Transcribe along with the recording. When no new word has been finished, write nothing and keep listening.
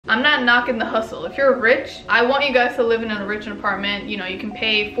I'm not knocking the hustle. If you're rich, I want you guys to live in a rich apartment. You know, you can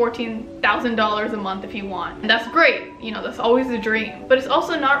pay $14,000 a month if you want. And that's great. You know, that's always the dream. But it's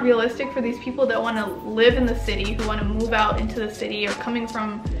also not realistic for these people that want to live in the city, who want to move out into the city, or coming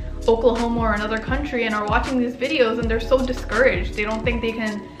from Oklahoma or another country and are watching these videos and they're so discouraged. They don't think they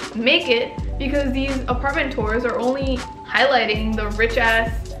can make it because these apartment tours are only highlighting the rich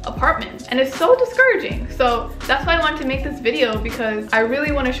ass apartments, and it's so discouraging. So that's why I wanted to make this video, because I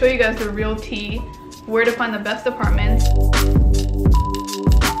really want to show you guys the real tea, where to find the best apartments.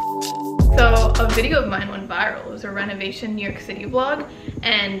 So a video of mine went viral. It was a renovation New York City vlog,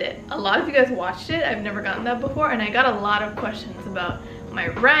 and a lot of you guys watched it. I've never gotten that before, and I got a lot of questions about my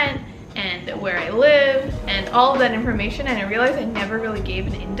rent and where I live and all of that information, and I realized I never really gave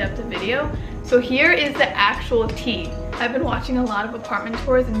an in-depth video. So here is the actual tea. I've been watching a lot of apartment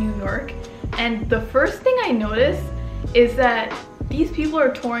tours in New York, and the first thing I noticed is that these people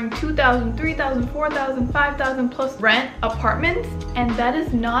are touring 2,000, 3,000, 4,000, 5,000 plus rent apartments, and that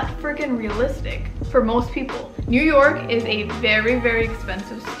is not freaking realistic for most people. New York is a very, very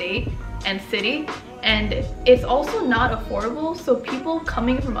expensive state and city, and it's also not affordable. So people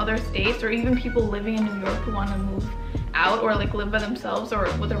coming from other states, or even people living in New York who want to move out or like live by themselves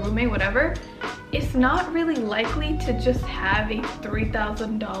or with a roommate, whatever, it's not really likely to just have a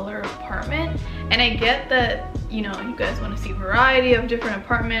 $3,000 apartment. And I get that, you know, you guys want to see variety of different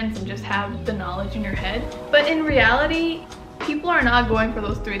apartments and just have the knowledge in your head, but in reality, people are not going for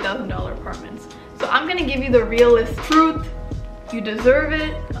those $3,000 apartments. So I'm gonna give you the realist truth. You deserve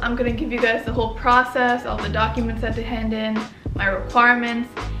it. I'm gonna give you guys the whole process, all the documents I had to hand in, my requirements,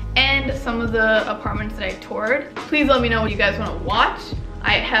 and some of the apartments that I toured. Please let me know what you guys want to watch.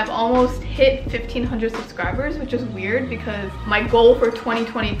 I have almost hit 1,500 subscribers, which is weird because my goal for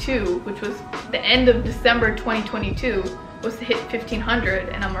 2022, which was the end of December 2022, was to hit 1,500,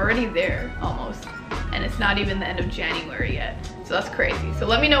 and I'm already there almost. And it's not even the end of January yet. So that's crazy. So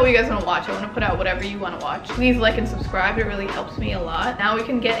let me know what you guys want to watch. I want to put out whatever you want to watch. Please like and subscribe. It really helps me a lot. Now we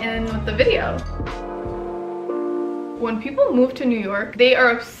can get in with the video. When people move to New York, they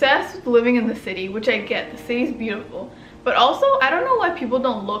are obsessed with living in the city, which I get. The city's beautiful. But also, I don't know why people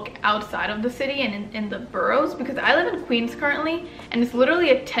don't look outside of the city and in the boroughs, because I live in Queens currently, and it's literally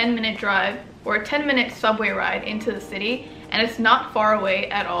a 10-minute drive or a 10-minute subway ride into the city, and it's not far away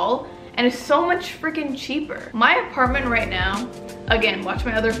at all. And it's so much freaking cheaper. My apartment right now, again, watch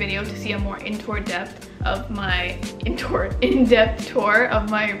my other video to see a more in-depth tour of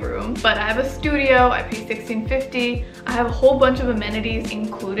my room. But I have a studio, I pay $16.50. I have a whole bunch of amenities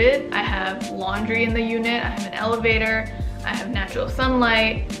included. I have laundry in the unit, I have an elevator, I have natural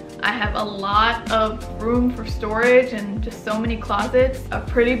sunlight, I have a lot of room for storage and just so many closets, a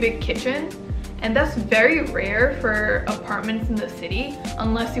pretty big kitchen. And that's very rare for apartments in the city,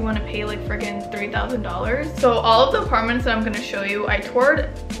 unless you want to pay like friggin' $3,000. So all of the apartments that I'm going to show you, I toured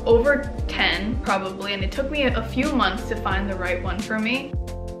over 10 probably, and it took me a few months to find the right one for me.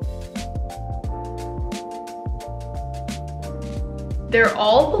 They're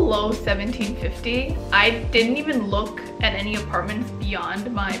all below $1,750. I didn't even look at any apartments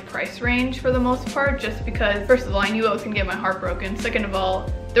beyond my price range for the most part, just because, first of all, I knew I was gonna get my heart broken. Second of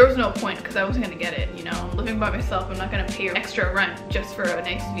all, there was no point because I wasn't gonna get it, you know? I'm living by myself, I'm not gonna pay extra rent just for a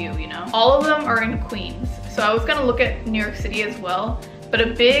nice view, you know? All of them are in Queens. So I was gonna look at New York City as well, but a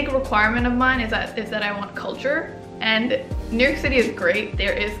big requirement of mine is that I want culture. And New York City is great.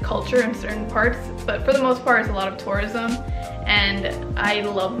 There is culture in certain parts, but for the most part, it's a lot of tourism. And I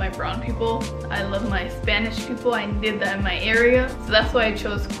love my brown people. I love my Spanish people. I needed that in my area. So that's why I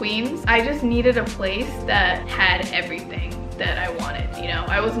chose Queens. I just needed a place that had everything that I wanted, you know?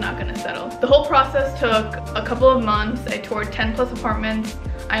 I was not gonna settle. The whole process took a couple of months. I toured 10 plus apartments.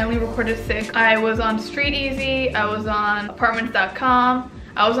 I only recorded 6. I was on Street Easy. I was on apartments.com.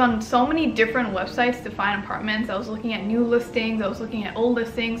 I was on so many different websites to find apartments. I was looking at new listings, I was looking at old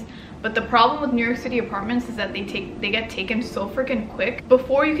listings. But the problem with New York City apartments is that they get taken so freaking quick.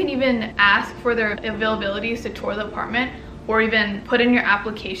 Before you can even ask for their availabilities to tour the apartment, or even put in your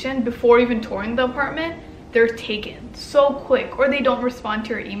application, before even touring the apartment, they're taken so quick, or they don't respond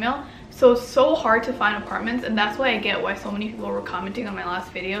to your email. So it's so hard to find apartments, and that's why I get why so many people were commenting on my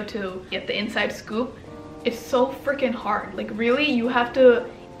last video to get the inside scoop. It's so freaking hard. Like, really, you have to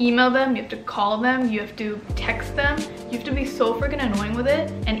email them, you have to call them, you have to text them, you have to be so freaking annoying with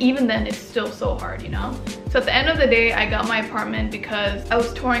it, and even then it's still so hard, you know? So at the end of the day, I got my apartment because I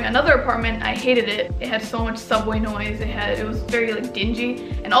was touring another apartment. I hated it. It had so much subway noise. It was very like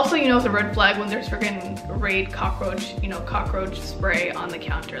dingy. And also, you know, it's a red flag when there's freaking Raid cockroach, you know, cockroach spray on the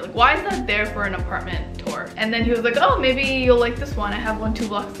counter. Like, why is that there for an apartment tour? And then he was like, oh, maybe you'll like this one. I have one 2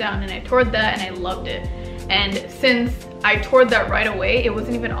 blocks down. And I toured that and I loved it. And since I toured that right away, it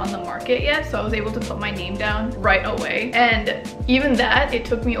wasn't even on the market yet, so I was able to put my name down right away. And even that, it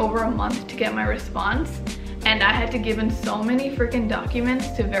took me over a month to get my response. And I had to give in so many freaking documents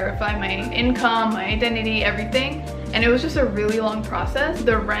to verify my income, my identity, everything. And it was just a really long process.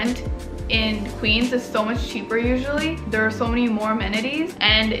 The rent in Queens is so much cheaper usually. There are so many more amenities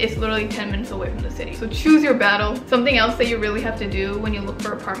and it's literally 10 minutes away from the city. So choose your battle. Something else that you really have to do when you look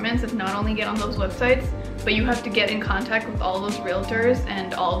for apartments is not only get on those websites, but you have to get in contact with all those realtors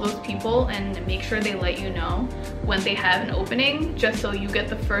and all those people and make sure they let you know when they have an opening, just so you get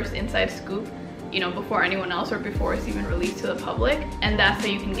the first inside scoop, you know, before anyone else or before it's even released to the public. And that's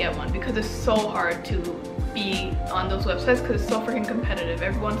how you can get one, because it's so hard to be on those websites because it's so freaking competitive.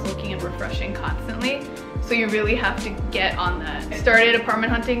 Everyone's looking and refreshing constantly, so you really have to get on that. I started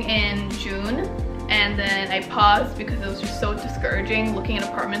apartment hunting in June, and then I paused because it was just so discouraging looking at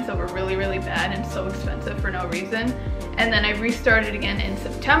apartments that were really, really bad and so expensive for no reason. And then I restarted again in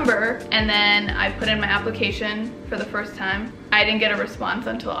September, and then I put in my application for the first time. I didn't get a response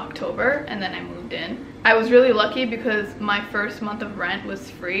until October, and then I moved in. I was really lucky because my first month of rent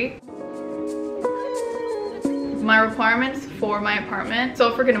was free. My requirements for my apartment,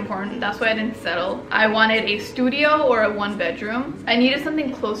 so freaking important. That's why I didn't settle. I wanted a studio or a 1-bedroom. I needed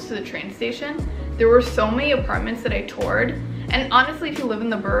something close to the train station. There were so many apartments that I toured, and honestly, if you live in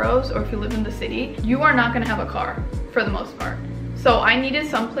the boroughs or if you live in the city, you are not gonna have a car for the most part. So I needed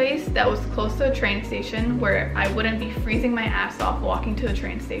someplace that was close to a train station where I wouldn't be freezing my ass off walking to the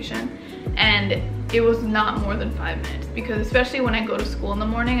train station, and it was not more than 5 minutes, because especially when I go to school in the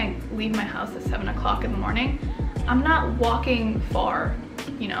morning, I leave my house at 7 o'clock in the morning. I'm not walking far,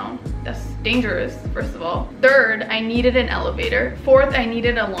 you know, that's dangerous, first of all. Third, I needed an elevator. Fourth, I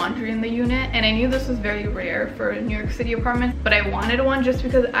needed a laundry in the unit, and I knew this was very rare for New York City apartments, but I wanted one just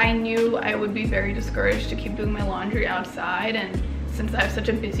because I knew I would be very discouraged to keep doing my laundry outside, and since I have such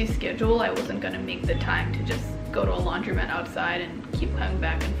a busy schedule, I wasn't gonna make the time to just go to a laundromat outside and keep coming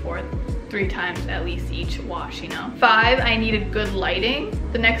back and forth 3 times at least each wash, you know. 5, I needed good lighting.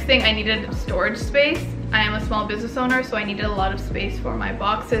 The next thing, I needed storage space. I am a small business owner, so I needed a lot of space for my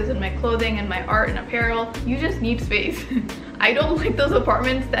boxes and my clothing and my art and apparel. You just need space. I don't like those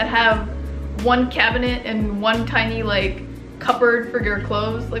apartments that have 1 cabinet and 1 tiny like cupboard for your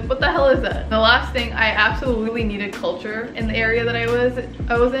clothes. Like, what the hell is that? The last thing, I absolutely needed culture in the area that I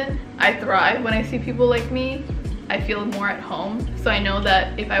was in. I thrive when I see people like me. I feel more at home. So I know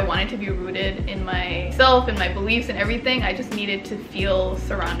that if I wanted to be rooted in myself and my beliefs and everything, I just needed to feel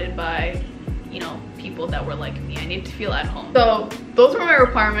surrounded by, you know, people that were like me. I needed to feel at home. So those were my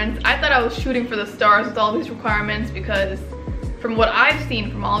requirements. I thought I was shooting for the stars with all these requirements because from what I've seen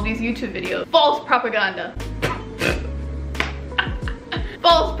from all of these YouTube videos, false propaganda.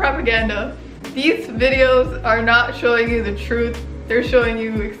 False propaganda. These videos are not showing you the truth. They're showing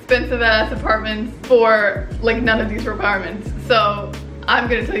you expensive ass apartments for like none of these requirements. So I'm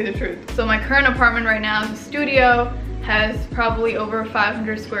gonna tell you the truth. So my current apartment right now is a studio, has probably over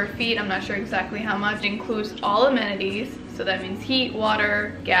 500 square feet. I'm not sure exactly how much. It includes all amenities. So that means heat,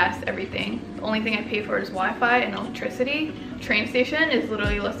 water, gas, everything. The only thing I pay for is Wi-Fi and electricity. Train station is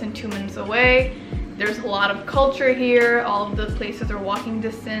literally less than 2 minutes away. There's a lot of culture here. All of the places are walking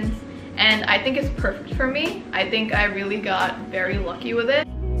distance. And I think it's perfect for me. I think I really got very lucky with it.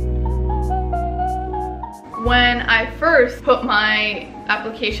 When I first put my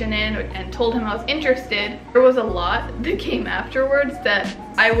application in and told him I was interested, there was a lot that came afterwards that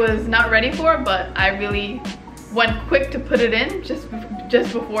I was not ready for, but I really went quick to put it in just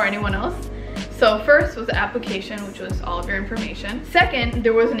before anyone else. So first was the application, which was all of your information. Second,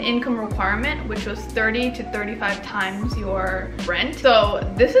 there was an income requirement, which was 30 to 35 times your rent. So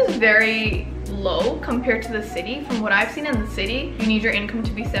this is very low compared to the city. From what I've seen in the city, you need your income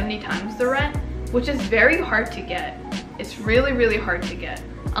to be 70 times the rent, which is very hard to get. It's really, really hard to get,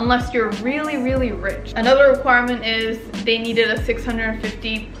 unless you're really, really rich. Another requirement is they needed a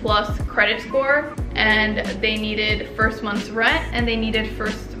 650 plus credit score, and they needed first month's rent, and they needed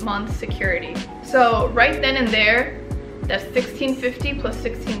first month's security. So right then and there, that's 1650 plus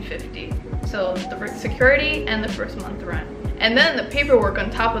 1650. So the security and the first month rent. And then the paperwork on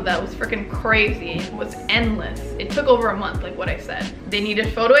top of that was freaking crazy. It was endless. It took over a month, like what I said. They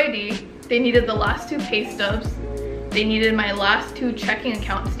needed photo ID. They needed the last 2 pay stubs. They needed my last 2 checking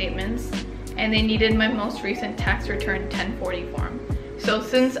account statements. and they needed my most recent tax return 1040 form. So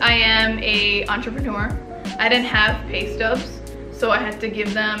since I am an entrepreneur, I didn't have pay stubs, so I had to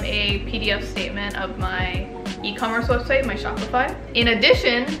give them a PDF statement of my e-commerce website, my Shopify. In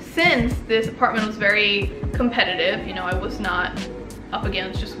addition, since this apartment was very competitive, you know, I was not up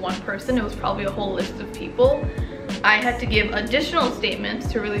against just one person, it was probably a whole list of people, I had to give additional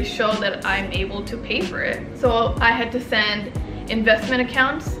statements to really show that I'm able to pay for it. So I had to send investment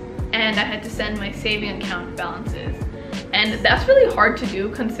accounts and I had to send my saving account balances. And that's really hard to do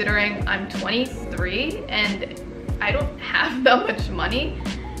considering I'm 23 and I don't have that much money.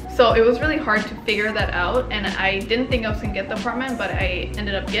 So it was really hard to figure that out, and I didn't think I was gonna get the apartment, but I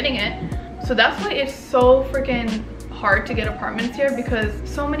ended up getting it. So that's why it's so freaking hard to get apartments here, because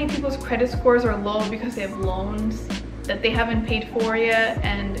so many people's credit scores are low because they have loans that they haven't paid for yet,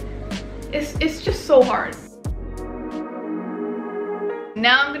 and it's just so hard.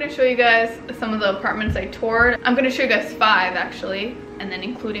 Now I'm gonna show you guys some of the apartments I toured. I'm gonna show you guys 5 actually, and then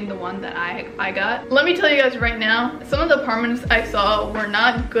including the one that I got. Let me tell you guys right now, some of the apartments I saw were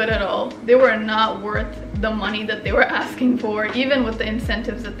not good at all. They were not worth the money that they were asking for, even with the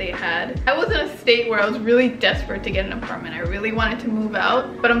incentives that they had. I was in a state where I was really desperate to get an apartment. I really wanted to move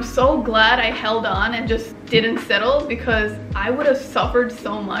out, but I'm so glad I held on and just didn't settle, because I would have suffered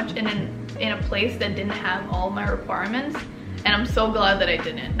so much in a place that didn't have all my requirements. And I'm so glad that I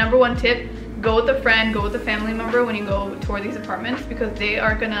didn't. Number 1 tip, go with a friend, go with a family member when you go tour these apartments, because they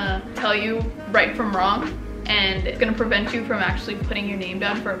are gonna tell you right from wrong, and it's gonna prevent you from actually putting your name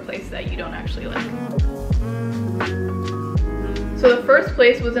down for a place that you don't actually like. So the first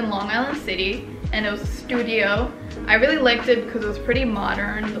place was in Long Island City, and it was a studio. I really liked it because it was pretty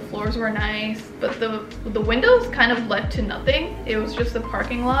modern, the floors were nice, but the windows kind of led to nothing. It was just a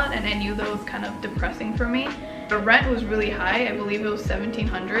parking lot, and I knew that was kind of depressing for me. The rent was really high. I believe it was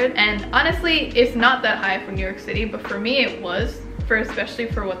 $1,700, and honestly it's not that high for New York City, but for me it was, especially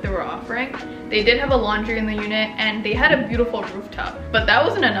for what they were offering. They did have a laundry in the unit, and they had a beautiful rooftop, but that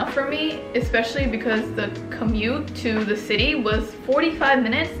wasn't enough for me, especially because the commute to the city was 45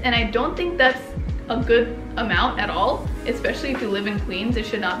 minutes, and I don't think that's a good amount at all, especially if you live in Queens. It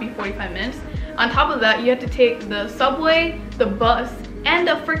should not be 45 minutes. On top of that, you had to take the subway, the bus, and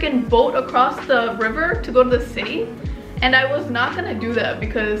a freaking boat across the river to go to the city, and I was not gonna do that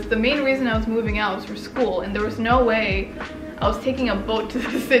because the main reason I was moving out was for school, and there was no way I was taking a boat to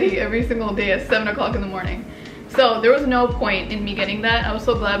the city every single day at 7 o'clock in the morning. So there was no point in me getting that. I was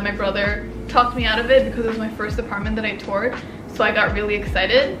so glad my brother talked me out of it because it was my first apartment that I toured, so I got really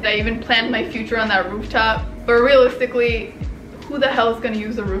excited. I even planned my future on that rooftop, but realistically, who the hell is gonna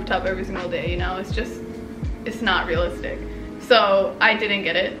use the rooftop every single day, you know? It's not realistic. So I didn't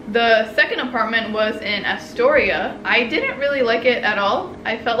get it. The second apartment was in Astoria. I didn't really like it at all.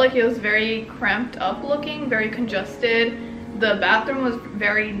 I felt like it was very cramped up looking, very congested. The bathroom was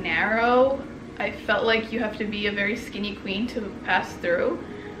very narrow. I felt like you have to be a very skinny queen to pass through.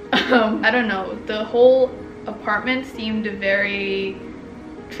 I don't know, the whole apartment seemed very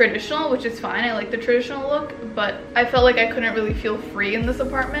traditional, which is fine. I like the traditional look, but I felt like I couldn't really feel free in this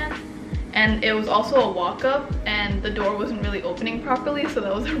apartment. And it was also a walk-up, and the door wasn't really opening properly, so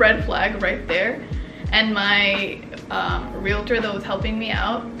that was a red flag right there. And my realtor that was helping me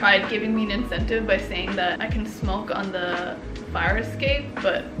out tried giving me an incentive by saying that I can smoke on the fire escape,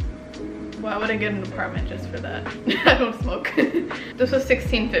 but why would I get an apartment just for that? I don't smoke. This was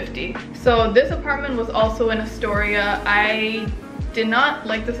 $1,650. So this apartment was also in Astoria. I did not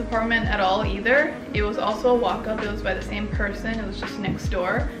like this apartment at all either. It was also a walk-up. It was by the same person. It was just next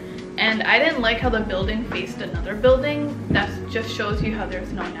door. And I didn't like how the building faced another building. That just shows you how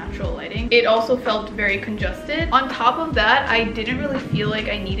there's no natural lighting. It also felt very congested. On top of that, I didn't really feel like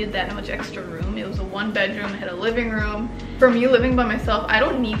I needed that much extra room. It was a 1-bedroom, it had a living room. For me living by myself, I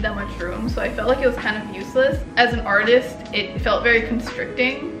don't need that much room, so I felt like it was kind of useless. As an artist, it felt very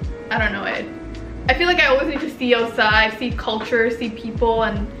constricting. I don't know, I feel like I always need to see outside, see culture, see people,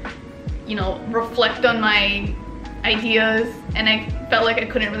 and, you know, reflect on my ideas, and I felt like I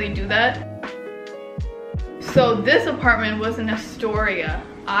couldn't really do that. So this apartment was in Astoria.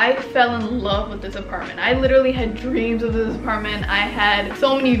 I fell in love with this apartment. I literally had dreams of this apartment. I had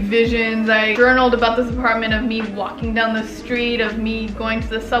so many visions. I journaled about this apartment, of me walking down the street, of me going to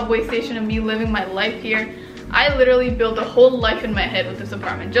the subway station, of me living my life here. I literally built a whole life in my head with this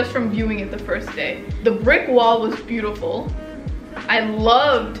apartment just from viewing it the first day. The brick wall was beautiful. I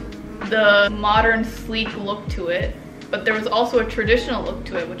loved the modern sleek look to it, but there was also a traditional look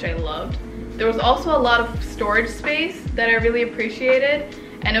to it, which I loved. There was also a lot of storage space that I really appreciated,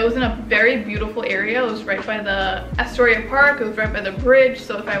 and it was in a very beautiful area. It was right by the Astoria Park, it was right by the bridge,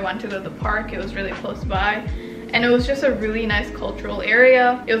 so if I wanted to go to the park, it was really close by. And it was just a really nice cultural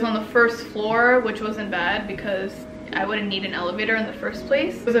area. It was on the first floor, which wasn't bad because I wouldn't need an elevator in the first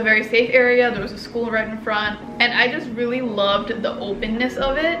place. It was a very safe area. There was a school right in front, and I just really loved the openness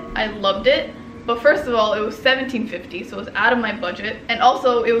of it. I loved it. But first of all, it was $17.50, so it was out of my budget, and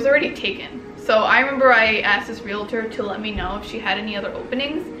also it was already taken. So I remember I asked this realtor to let me know if she had any other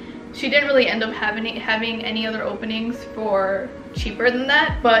openings. She didn't really end up having any other openings for cheaper than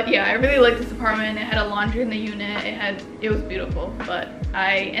that. But yeah, I really liked this apartment. It had a laundry in the unit. It was beautiful, but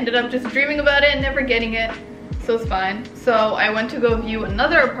I ended up just dreaming about it and never getting it. So it's fine. So I went to go view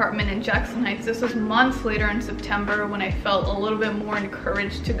another apartment in Jackson Heights. This was months later in September when I felt a little bit more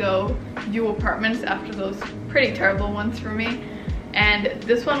encouraged to go view apartments after those pretty terrible ones for me. And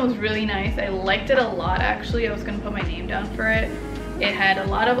this one was really nice. I liked it a lot actually. I was gonna put my name down for it. It had a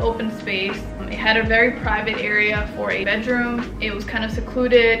lot of open space. It had a very private area for a bedroom. It was kind of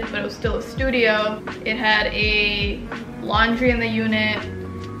secluded, but it was still a studio. It had a laundry in the unit,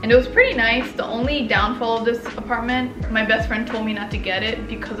 and it was pretty nice. The only downfall of this apartment, my best friend told me not to get it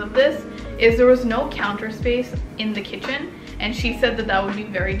because of this, is there was no counter space in the kitchen. And she said that that would be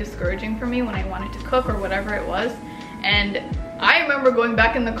very discouraging for me when I wanted to cook or whatever it was. And I remember going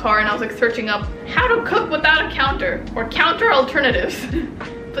back in the car and I was like searching up how to cook without a counter or counter alternatives.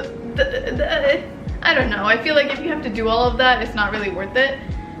 But I don't know. I feel like if you have to do all of that, it's not really worth it.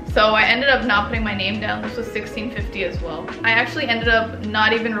 So I ended up not putting my name down. This was $16.50 as well. I actually ended up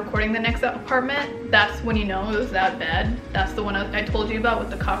not even recording the next apartment. That's when you know it was that bad. That's the one I told you about with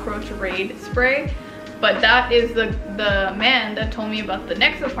the cockroach raid spray. But that is the man that told me about the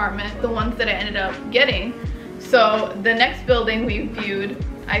next apartment, the ones that I ended up getting. So the next building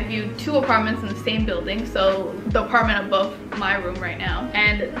I viewed 2 apartments in the same building, so the apartment above my room right now.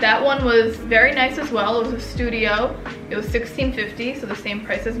 And that one was very nice as well. It was a studio. It was $16.50, so the same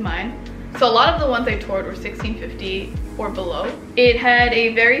price as mine. So a lot of the ones I toured were $16.50 or below. It had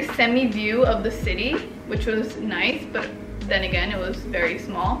a very semi-view of the city, which was nice, but then again, it was very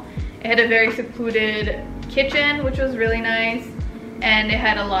small. It had a very secluded kitchen, which was really nice. And it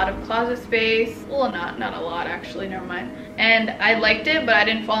had a lot of closet space. Well, not a lot actually, never mind. And I liked it, but I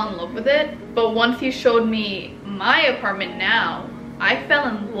didn't fall in love with it. But once he showed me my apartment now, I fell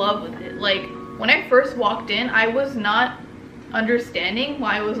in love with it. Like, when I first walked in, I was not understanding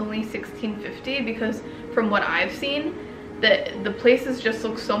why it was only $16.50, because from what I've seen, the places just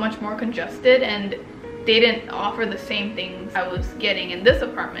look so much more congested, and they didn't offer the same things I was getting in this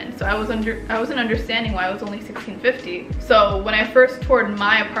apartment. So I wasn't understanding why it was only $16.50. So when I first toured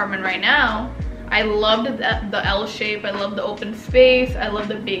my apartment right now, I loved the L shape. I loved the open space. I loved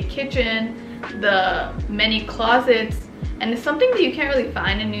the big kitchen, the many closets. And it's something that you can't really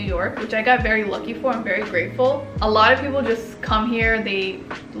find in New York, which I got very lucky for. I'm very grateful. A lot of people just come here, they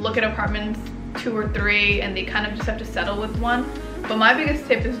look at apartments 2 or 3, and they kind of just have to settle with one. But my biggest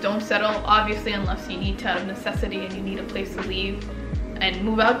tip is don't settle, obviously, unless you need to out of necessity and you need a place to leave and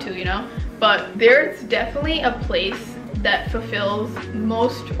move out to, you know. But there's definitely a place that fulfills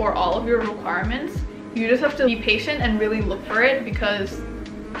most or all of your requirements. You just have to be patient and really look for it because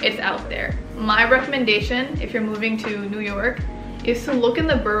it's out there. My recommendation, if you're moving to New York, is to look in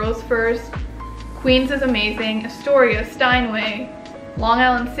the boroughs first. Queens is amazing, Astoria, Steinway, Long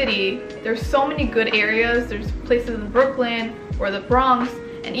Island City. There's so many good areas. There's places in Brooklyn or the Bronx,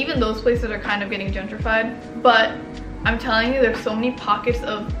 and even those places are kind of getting gentrified. But I'm telling you, there's so many pockets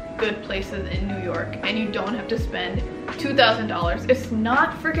of good places in New York, and you don't have to spend $2,000. It's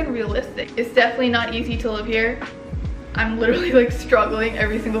not freaking realistic. It's definitely not easy to live here. I'm literally like struggling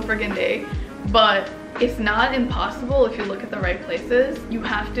every single freaking day, but it's not impossible if you look at the right places. You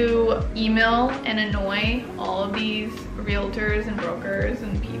have to email and annoy all of these realtors and brokers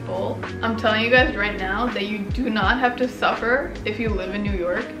and people. I'm telling you guys right now that you do not have to suffer if you live in New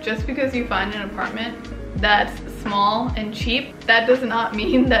York. Just because you find an apartment that's small and cheap, that does not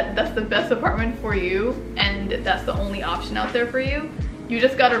mean that that's the best apartment for you and that's the only option out there for you. You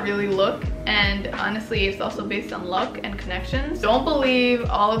just gotta really look, and honestly, it's also based on luck and connections. Don't believe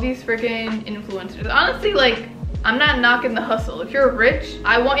all of these freaking influencers. Honestly, like, I'm not knocking the hustle. If you're rich,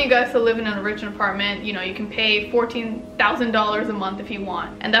 I want you guys to live in a rich apartment. You know, you can pay $14,000 a month if you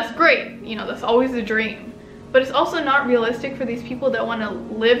want, and that's great. You know, that's always a dream. But it's also not realistic for these people that want to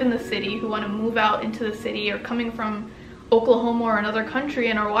live in the city, who want to move out into the city, or coming from Oklahoma or another country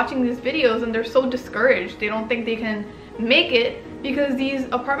and are watching these videos and they're so discouraged. They don't think they can make it because these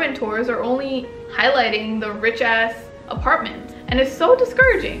apartment tours are only highlighting the rich ass apartments, and it's so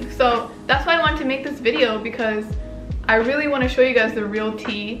discouraging. So that's why I wanted to make this video, because I really want to show you guys the real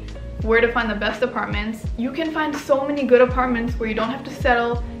tea, where to find the best apartments. You can find so many good apartments where you don't have to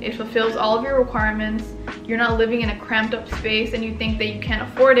settle. It fulfills all of your requirements. You're not living in a cramped up space and you think that you can't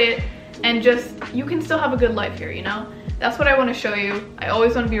afford it, and just, you can still have a good life here, you know? That's what I want to show you. I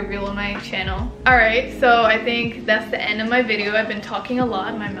always want to be real on my channel. Alright, so I think that's the end of my video. I've been talking a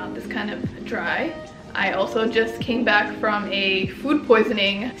lot. My mouth is kind of dry. I also just came back from a food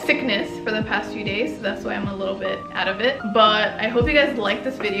poisoning sickness for the past few days, so that's why I'm a little bit out of it. But I hope you guys liked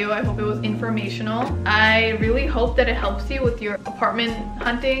this video. I hope it was informational. I really hope that it helps you with your apartment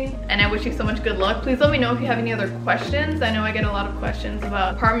hunting, and I wish you so much good luck. Please let me know if you have any other questions. I know I get a lot of questions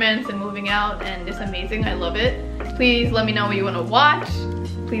about apartments and moving out, and it's amazing. I love it. Please let me know what you want to watch.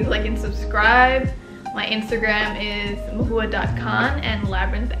 Please like and subscribe. My Instagram is mahua.khan and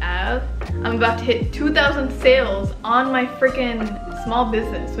Labyrinth Ave. I'm about to hit 2,000 sales on my freaking small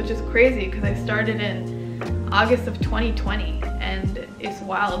business, which is crazy because I started in August of 2020, and it's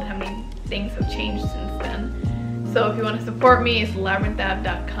wild how many things have changed since then. So if you want to support me, it's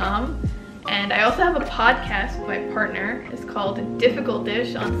labyrinthave.com. And I also have a podcast with my partner. It's called Difficult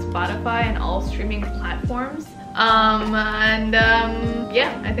Dish on Spotify and all streaming platforms.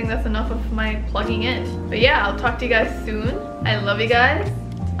 Yeah, I think that's enough of my plugging in. But yeah, I'll talk to you guys soon. I love you guys.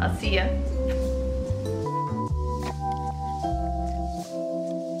 I'll see ya.